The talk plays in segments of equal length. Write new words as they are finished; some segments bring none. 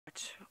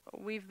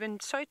We've been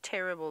so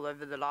terrible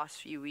over the last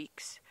few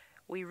weeks.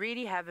 We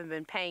really haven't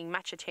been paying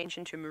much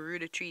attention to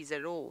marula trees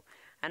at all.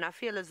 And I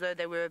feel as though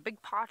they were a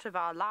big part of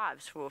our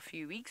lives for a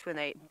few weeks when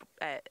they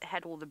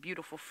had all the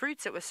beautiful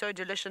fruits. It was so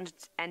delicious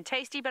and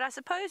tasty. But I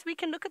suppose we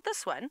can look at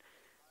this one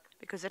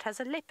because it has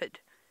a leopard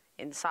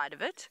inside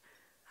of it.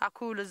 How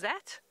cool is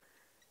that?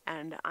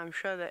 And I'm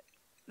sure that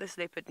this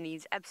leopard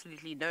needs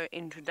absolutely no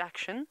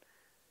introduction.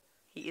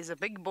 He is a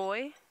big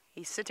boy.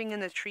 He's sitting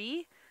in the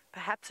tree.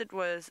 Perhaps it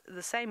was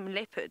the same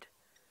leopard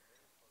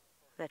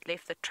that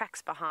left the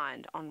tracks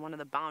behind on one of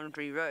the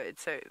boundary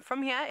roads. So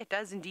from here, it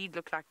does indeed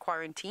look like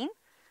quarantine.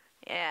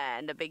 Yeah,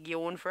 and a big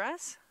yawn for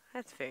us.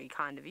 That's very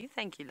kind of you.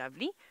 Thank you,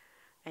 lovely.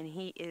 And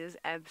he is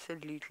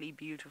absolutely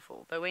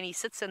beautiful. Though when he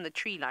sits in the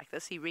tree like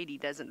this, he really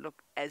doesn't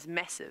look as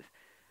massive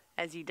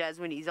as he does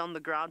when he's on the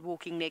ground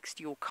walking next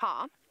to your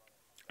car.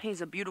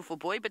 He's a beautiful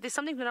boy. But there's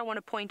something that I want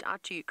to point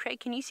out to you. Craig,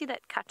 can you see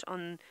that cut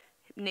on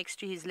next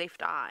to his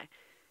left eye?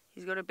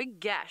 He's got a big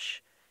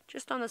gash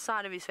just on the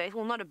side of his face.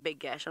 Well, not a big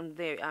gash.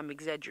 I'm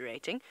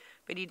exaggerating.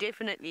 But he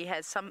definitely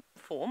has some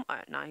form. Oh,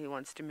 now he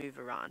wants to move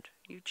around.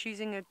 You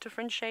choosing a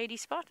different shady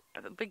spot?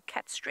 A big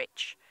cat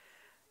stretch.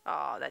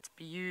 Oh, that's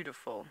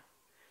beautiful.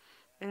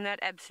 Isn't that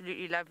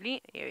absolutely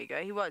lovely? Here we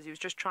go. He was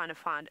just trying to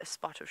find a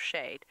spot of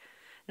shade.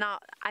 Now,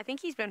 I think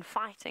he's been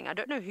fighting. I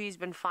don't know who he's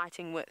been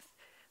fighting with.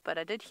 But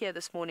I did hear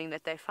this morning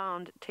that they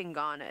found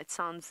Tingana. It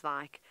sounds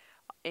like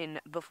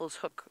in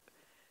Buffelshoek,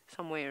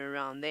 somewhere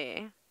around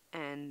there.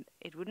 And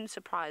it wouldn't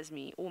surprise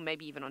me, or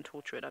maybe even on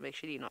Torchwood, I'm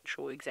actually not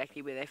sure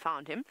exactly where they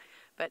found him,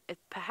 but it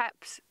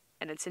perhaps,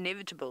 and it's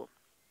inevitable,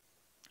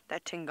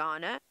 that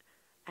Tingana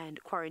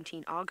and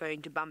Quarantine are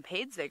going to bump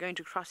heads. They're going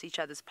to cross each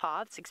other's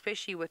paths,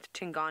 especially with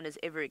Tingana's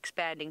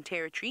ever-expanding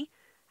territory.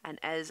 And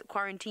as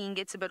Quarantine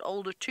gets a bit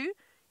older too,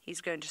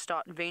 he's going to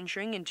start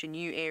venturing into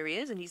new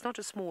areas, and he's not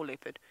a small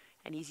leopard,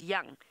 and he's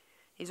young.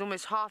 He's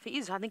almost I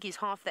think he's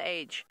half the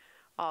age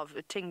of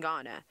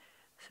Tingana.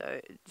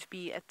 So to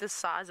be at this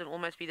size and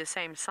almost be the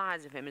same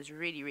size of him is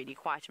really, really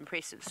quite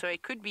impressive. So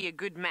it could be a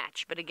good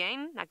match. But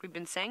again, like we've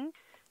been saying,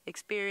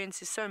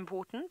 experience is so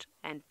important.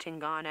 And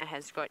Tingana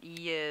has got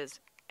years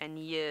and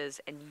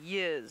years and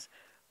years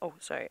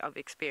of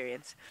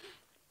experience.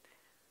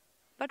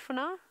 But for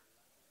now,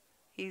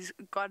 he's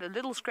got a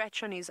little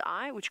scratch on his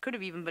eye, which could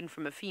have even been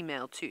from a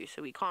female too.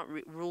 So we can't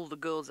rule the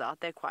girls out.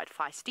 They're quite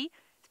feisty,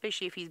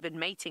 especially if he's been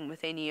mating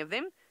with any of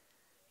them.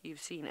 You've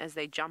seen as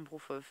they jump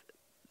off of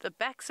the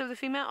backs of the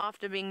female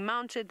after being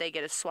mounted, they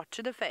get a swat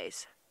to the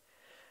face.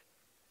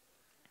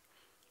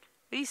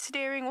 He's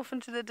staring off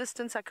into the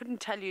distance. I couldn't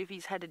tell you if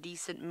he's had a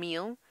decent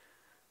meal.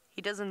 He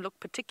doesn't look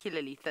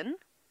particularly thin.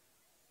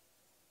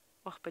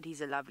 Oh, but he's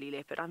a lovely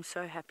leopard. I'm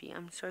so happy.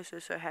 I'm so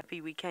happy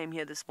we came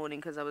here this morning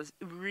because I was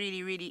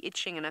really, really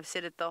itching, and I've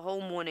said it the whole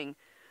morning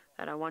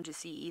that I want to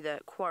see either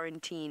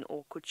Quarantine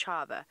or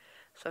Kuchava.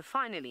 So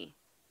finally,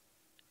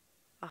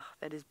 oh,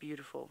 that is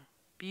beautiful.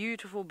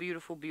 Beautiful,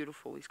 beautiful,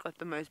 beautiful. He's got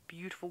the most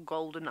beautiful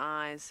golden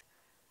eyes.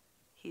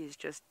 He is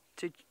just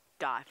to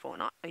die for.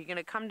 Now, are you going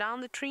to come down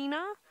the tree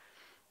now?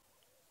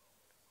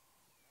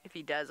 If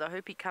he does, I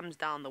hope he comes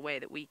down the way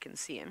that we can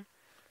see him.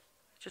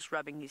 Just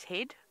rubbing his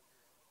head.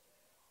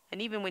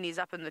 And even when he's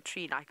up in the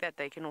tree like that,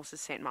 they can also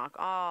scent mark.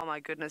 Oh my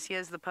goodness,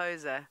 here's the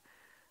poser.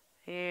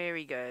 Here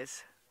he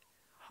goes.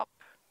 Hop.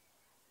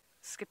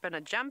 Skip and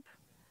a jump.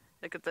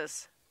 Look at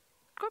this.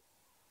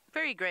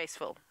 Very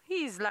graceful.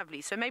 He's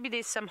lovely. So maybe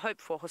there's some hope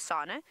for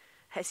Hosana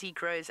as he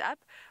grows up.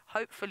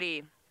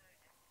 Hopefully,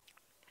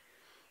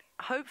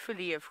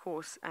 of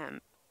course,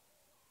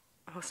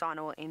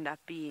 Hosana will end up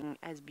being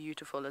as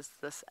beautiful as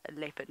this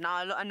leopard.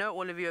 Now, I know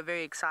all of you are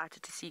very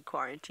excited to see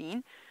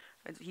Quarantine.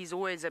 He's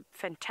always a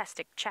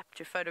fantastic chap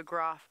to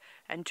photograph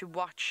and to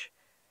watch.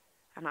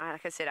 And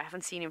like I said, I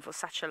haven't seen him for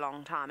such a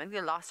long time. I think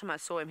the last time I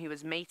saw him, he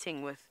was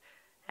mating with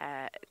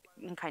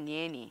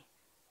Nkanyeni.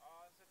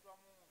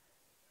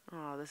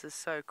 Oh, this is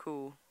so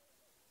cool.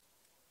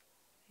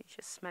 He's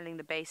just smelling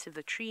the base of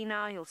the tree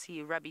now. You'll see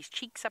you rub his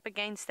cheeks up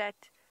against that.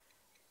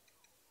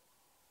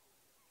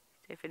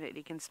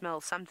 Definitely can smell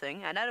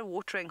something. And at a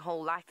watering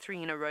hole like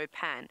 3 in a row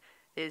pan,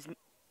 there's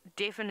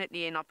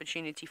definitely an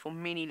opportunity for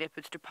many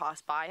leopards to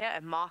pass by here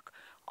and mark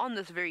on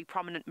this very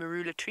prominent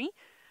marula tree.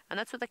 And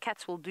that's what the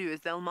cats will do,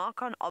 is they'll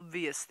mark on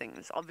obvious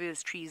things,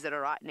 obvious trees that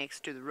are right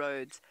next to the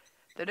roads.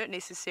 They don't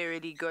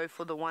necessarily go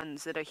for the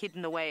ones that are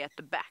hidden away at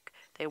the back.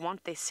 They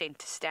want their scent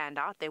to stand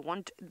out. They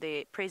want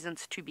their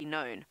presence to be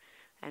known.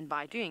 And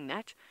by doing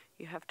that,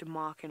 you have to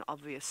mark in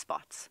obvious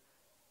spots.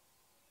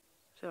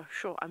 So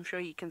I'm sure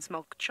he can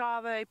smell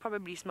Kuchava. He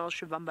probably smells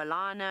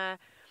Shivambalana.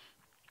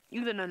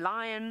 Even a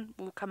lion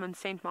will come and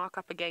scent mark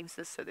up against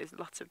this. So there's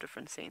lots of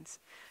different scents.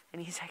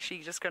 And he's actually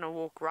just going to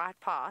walk right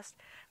past.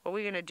 What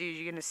we're going to do is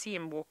you're going to see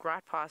him walk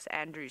right past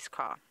Andrew's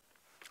car.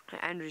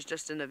 Andrew's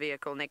just in the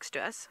vehicle next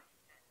to us.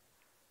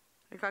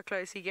 Look how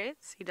close he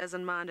gets. He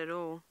doesn't mind at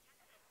all.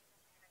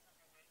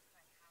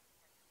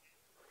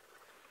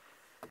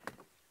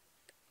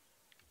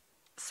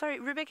 Sorry,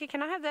 Rebecca,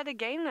 can I have that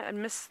again? I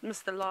missed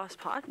the last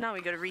part. Now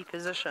we got to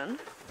reposition.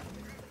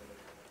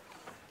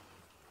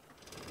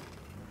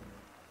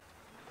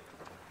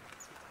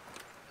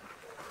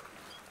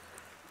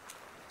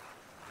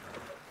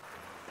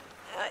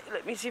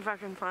 let me see if I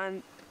can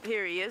find...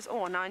 Here he is.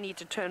 Oh, now I need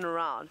to turn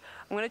around.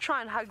 I'm going to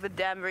try and hug the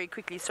dam very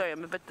quickly. Sorry,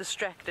 I'm a bit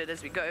distracted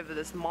as we go over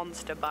this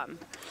monster bum.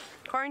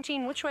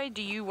 Quarantine, which way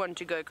do you want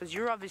to go? Because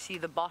you're obviously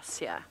the boss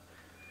here.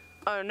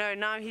 Oh no,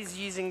 now he's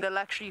using the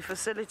luxury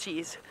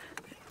facilities.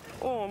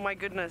 Oh my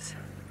goodness.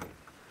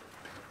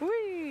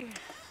 Whee!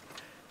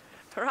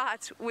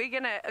 Right, we're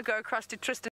going to go across to Tristan.